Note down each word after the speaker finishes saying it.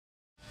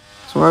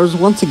So I was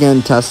once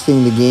again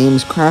testing the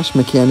game's crash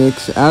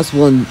mechanics, as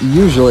one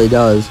usually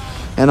does,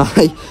 and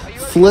I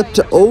flipped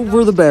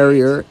over the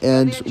barrier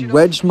and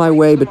wedged my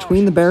way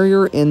between the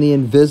barrier and the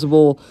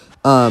invisible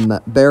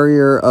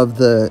barrier of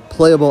the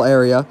playable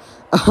area,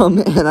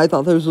 and I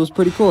thought this was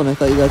pretty cool, and I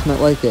thought you guys might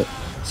like it.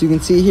 So you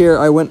can see here,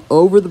 I went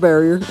over the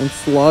barrier and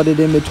slotted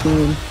in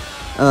between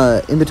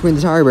the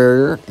tire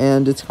barrier,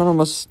 and it's kind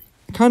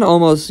of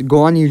almost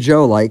Guan Yu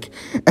Zhou like.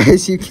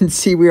 As you can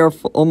see, we are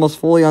almost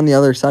fully on the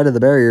other side of the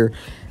barrier,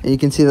 and you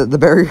can see that the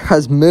barrier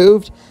has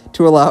moved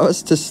to allow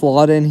us to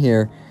slot in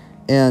here.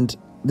 And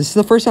this is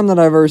the first time that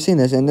I've ever seen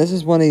this, and this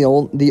is one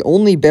of the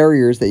only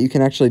barriers that you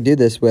can actually do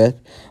this with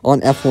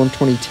on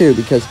F122,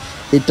 because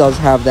it does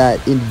have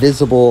that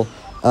invisible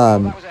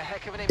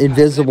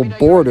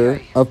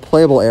border of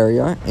playable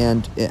area,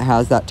 and it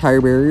has that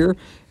tire barrier,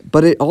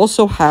 but it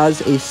also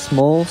has a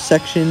small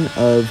section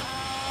of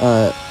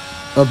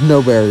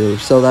no barrier.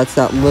 So that's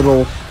that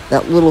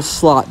little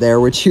slot there,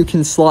 which you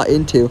can slot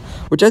into,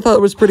 which I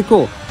thought was pretty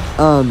cool.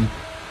 And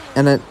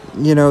it,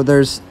 you know,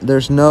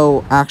 there's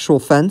no actual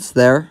fence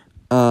there,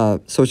 so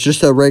it's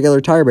just a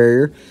regular tire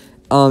barrier.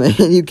 And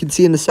you can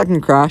see in the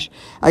second crash,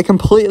 I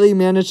completely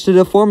managed to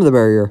deform the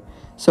barrier.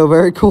 So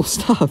very cool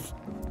stuff.